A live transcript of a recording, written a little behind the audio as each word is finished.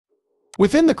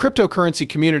Within the cryptocurrency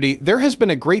community, there has been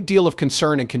a great deal of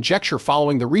concern and conjecture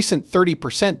following the recent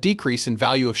 30% decrease in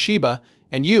value of SHIBA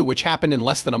INU, which happened in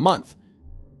less than a month.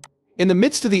 In the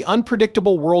midst of the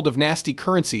unpredictable world of nasty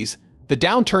currencies, the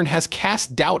downturn has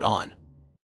cast doubt on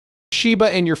SHIBA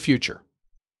and your future.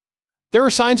 There are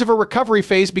signs of a recovery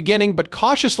phase beginning, but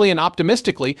cautiously and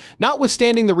optimistically,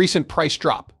 notwithstanding the recent price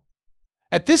drop.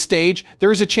 At this stage,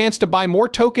 there is a chance to buy more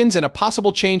tokens and a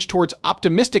possible change towards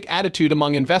optimistic attitude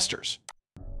among investors.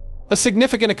 A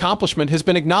significant accomplishment has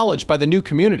been acknowledged by the new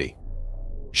community.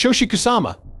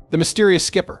 Shoshi-Kusama, the mysterious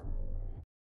skipper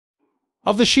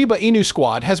of the Shiba Inu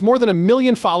squad, has more than 1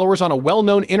 million followers on a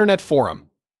well-known internet forum.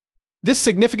 This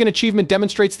significant achievement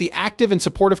demonstrates the active and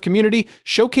supportive community,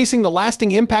 showcasing the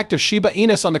lasting impact of Shiba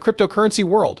Inus on the cryptocurrency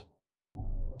world.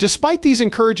 Despite these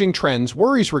encouraging trends,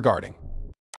 worries regarding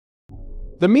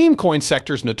the meme coin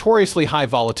sector's notoriously high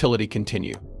volatility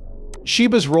continue.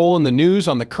 Shiba's role in the news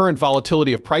on the current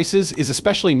volatility of prices is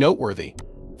especially noteworthy.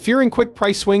 Fearing quick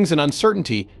price swings and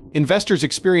uncertainty, investors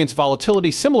experience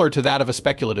volatility similar to that of a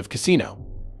speculative casino.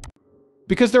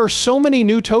 Because there are so many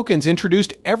new tokens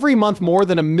introduced every month, more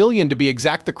than 1 million to be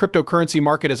exact, the cryptocurrency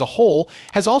market as a whole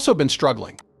has also been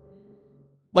struggling.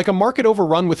 Like a market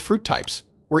overrun with fruit types,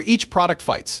 where each product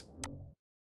fights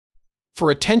for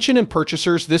attention and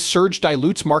purchasers, this surge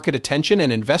dilutes market attention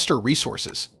and investor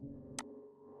resources.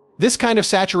 This kind of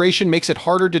saturation makes it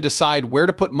harder to decide where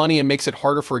to put money and makes it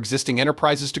harder for existing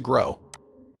enterprises to grow.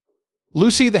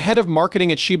 Lucy, the head of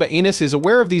marketing at Shiba Inus, is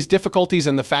aware of these difficulties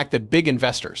and the fact that big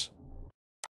investors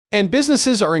and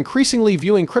businesses are increasingly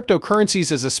viewing cryptocurrencies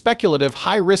as a speculative,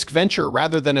 high-risk venture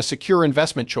rather than a secure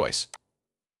investment choice.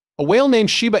 A whale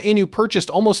named Shiba Inu purchased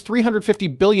almost 350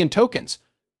 billion tokens,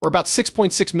 or about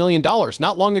 $6.6 million,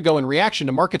 not long ago in reaction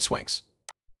to market swings.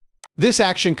 This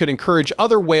action could encourage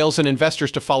other whales and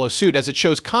investors to follow suit, as it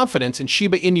shows confidence in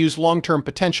Shiba Inu's long-term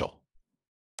potential.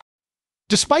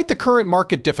 Despite the current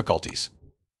market difficulties,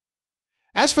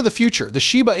 as for the future, the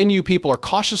Shiba Inu people are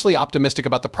cautiously optimistic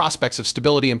about the prospects of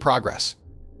stability and progress.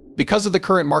 Because of the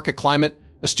current market climate,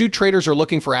 astute traders are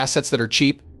looking for assets that are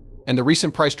cheap, and the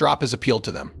recent price drop has appealed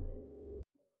to them.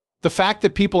 The fact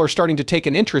that people are starting to take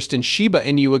an interest in Shiba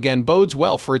Inu again bodes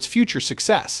well for its future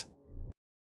success.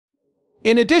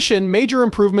 In addition, major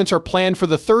improvements are planned for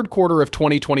the third quarter of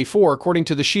 2024, according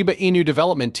to the Shiba Inu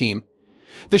development team.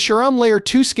 The Sharam Layer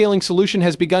 2 scaling solution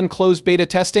has begun closed beta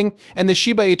testing, and the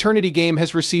Shiba Eternity game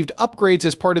has received upgrades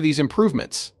as part of these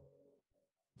improvements.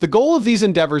 The goal of these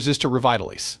endeavors is to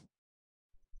revitalize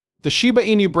the Shiba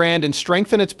Inu brand and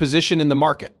strengthen its position in the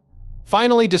market.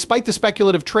 Finally, despite the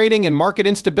speculative trading and market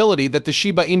instability that the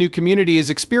Shiba Inu community is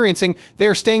experiencing, they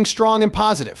are staying strong and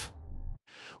positive.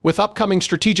 With upcoming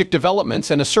strategic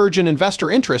developments and a surge in investor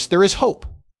interest, there is hope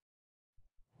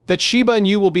that Shiba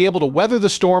Inu will be able to weather the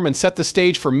storm and set the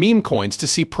stage for meme coins to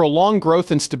see prolonged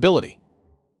growth and stability.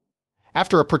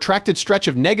 After a protracted stretch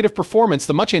of negative performance,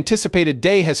 the much-anticipated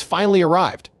day has finally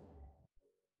arrived.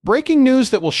 Breaking news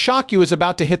that will shock you is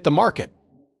about to hit the market.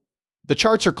 The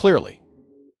charts are clearly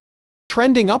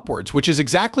trending upwards, which is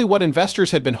exactly what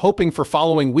investors had been hoping for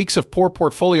following weeks of poor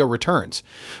portfolio returns.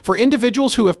 For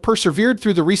individuals who have persevered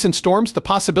through the recent storms, the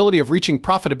possibility of reaching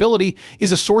profitability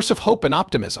is a source of hope and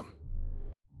optimism.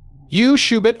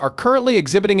 SHIBA are currently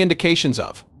exhibiting indications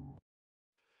of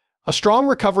a strong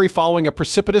recovery following a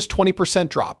precipitous 20%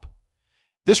 drop.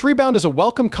 This rebound is a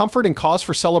welcome comfort and cause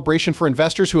for celebration for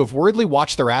investors who have worriedly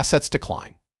watched their assets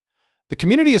decline. The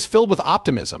community is filled with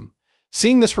optimism,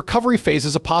 seeing this recovery phase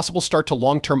as a possible start to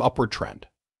long-term upward trend.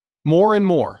 More and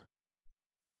more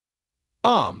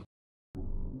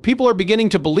people are beginning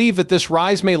to believe that this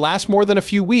rise may last more than a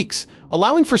few weeks,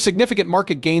 allowing for significant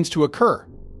market gains to occur.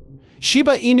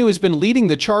 Shiba Inu has been leading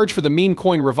the charge for the meme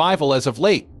coin revival as of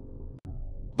late.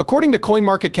 According to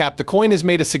CoinMarketCap, the coin has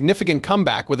made a significant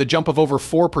comeback with a jump of over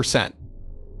 4%.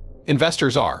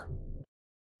 Investors are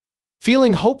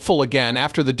feeling hopeful again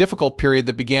after the difficult period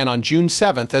that began on June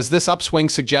 7th, as this upswing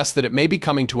suggests that it may be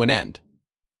coming to an end.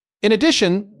 In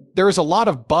addition, there is a lot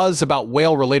of buzz about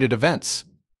whale-related events.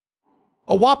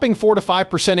 A whopping 4 to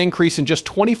 5% increase in just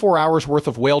 24 hours worth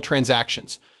of whale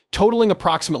transactions, totaling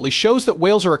approximately, shows that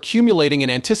whales are accumulating in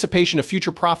anticipation of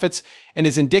future profits and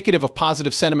is indicative of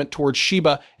positive sentiment towards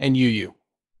Shiba Inu.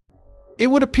 It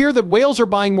would appear that whales are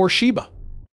buying more Shiba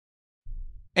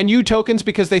Inu tokens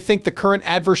because they think the current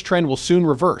adverse trend will soon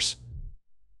reverse.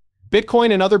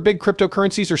 Bitcoin and other big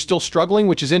cryptocurrencies are still struggling,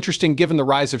 which is interesting given the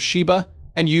rise of Shiba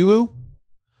Inu.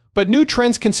 But new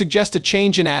trends can suggest a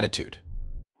change in attitude.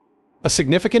 A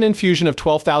significant infusion of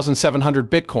 12,700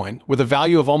 Bitcoin, with a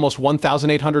value of almost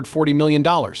 $1,840 million,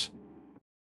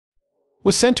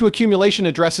 was sent to accumulation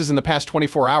addresses in the past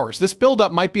 24 hours. This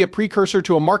buildup might be a precursor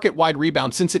to a market-wide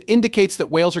rebound since it indicates that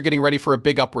whales are getting ready for a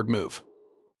big upward move.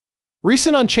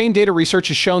 Recent on-chain data research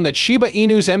has shown that Shiba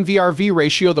Inu's MVRV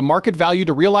ratio, the market value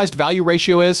to realized value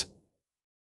ratio, is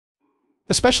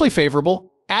especially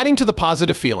favorable, adding to the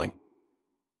positive feeling.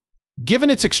 Given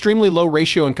its extremely low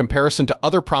ratio in comparison to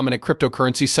other prominent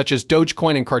cryptocurrencies such as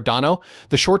Dogecoin and Cardano,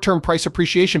 the short-term price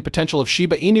appreciation potential of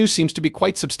Shiba Inu seems to be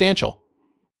quite substantial.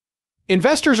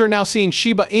 Investors are now seeing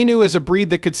Shiba Inu as a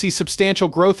breed that could see substantial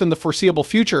growth in the foreseeable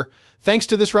future, thanks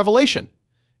to this revelation.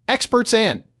 Experts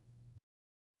and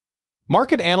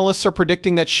market analysts are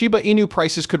predicting that Shiba Inu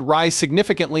prices could rise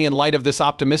significantly in light of this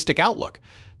optimistic outlook.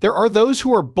 There are those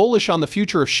who are bullish on the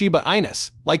future of Shiba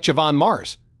Inu, like Javon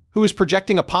Mars, who is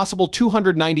projecting a possible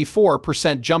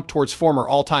 294% jump towards former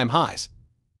all-time highs,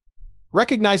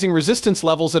 recognizing resistance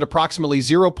levels at approximately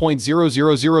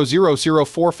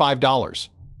 $0.000045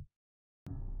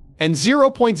 and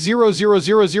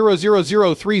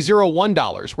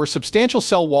 $0.00000301, where substantial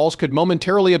sell walls could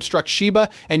momentarily obstruct Shiba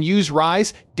Inu's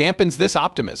rise, dampens this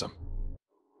optimism.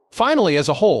 Finally, as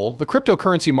a whole, the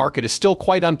cryptocurrency market is still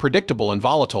quite unpredictable and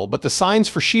volatile, but the signs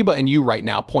for Shiba Inu right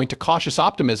now point to cautious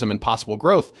optimism and possible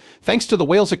growth, thanks to the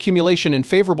whale's accumulation and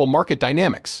favorable market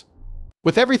dynamics.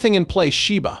 With everything in place,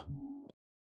 Shiba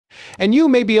Inu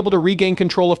may be able to regain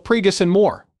control of Pregus and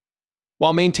more.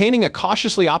 While maintaining a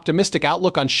cautiously optimistic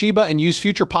outlook on Shiba Inu's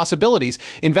future possibilities,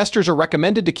 investors are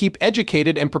recommended to keep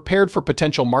educated and prepared for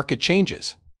potential market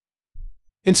changes.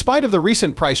 In spite of the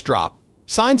recent price drop,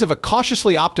 signs of a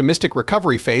cautiously optimistic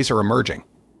recovery phase are emerging.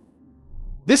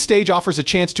 This stage offers a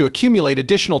chance to accumulate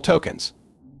additional tokens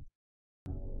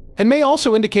and may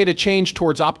also indicate a change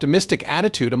towards optimistic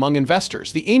attitude among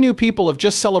investors. The Inu people have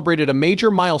just celebrated a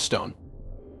major milestone.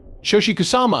 Shoshi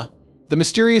Kusama, the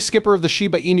mysterious skipper of the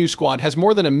Shiba Inu squad, has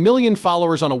more than 1 million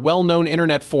followers on a well-known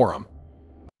internet forum.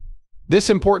 This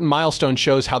important milestone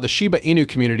shows how the Shiba Inu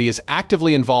community is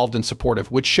actively involved and supportive,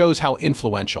 which shows how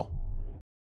influential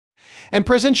and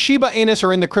present Shiba Inus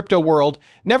are in the crypto world.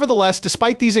 Nevertheless,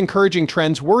 despite these encouraging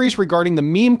trends, worries regarding the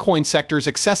meme coin sector's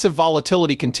excessive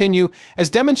volatility continue, as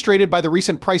demonstrated by the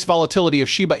recent price volatility of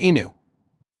Shiba Inu.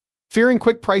 Fearing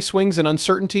quick price swings and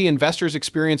uncertainty, investors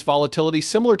experience volatility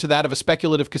similar to that of a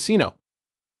speculative casino,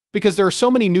 because there are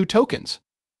so many new tokens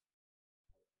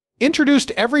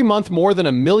introduced every month, more than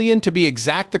 1 million to be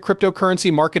exact. The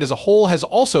cryptocurrency market as a whole has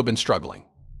also been struggling.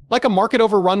 Like a market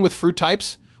overrun with fruit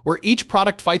types, where each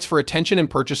product fights for attention and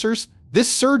purchasers, this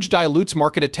surge dilutes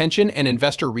market attention and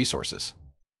investor resources.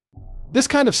 This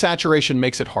kind of saturation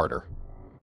makes it harder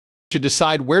to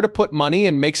decide where to put money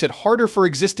and makes it harder for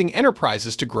existing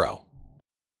enterprises to grow.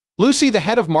 Lucy, the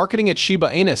head of marketing at Shiba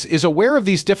Inu, is aware of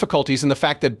these difficulties and the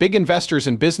fact that big investors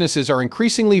and businesses are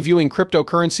increasingly viewing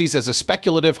cryptocurrencies as a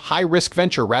speculative, high-risk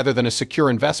venture rather than a secure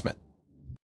investment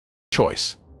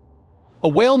choice. A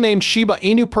whale named Shiba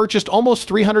Inu purchased almost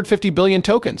 350 billion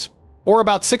tokens, or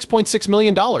about $6.6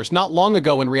 million, not long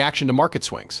ago in reaction to market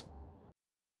swings.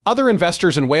 Other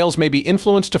investors and whales may be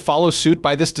influenced to follow suit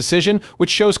by this decision, which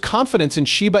shows confidence in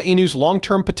Shiba Inu's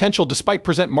long-term potential despite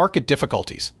present market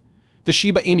difficulties. The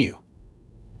Shiba Inu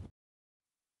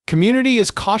community is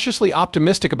cautiously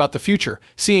optimistic about the future,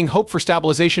 seeing hope for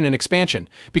stabilization and expansion.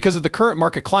 Because of the current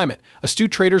market climate,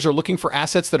 astute traders are looking for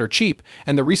assets that are cheap,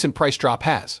 and the recent price drop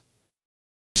has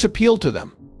appealed to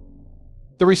them.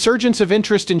 The resurgence of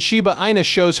interest in Shiba Inu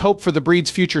shows hope for the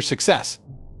breed's future success.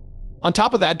 On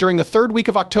top of that, during the third week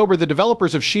of October, the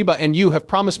developers of Shiba Inu have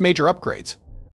promised major upgrades.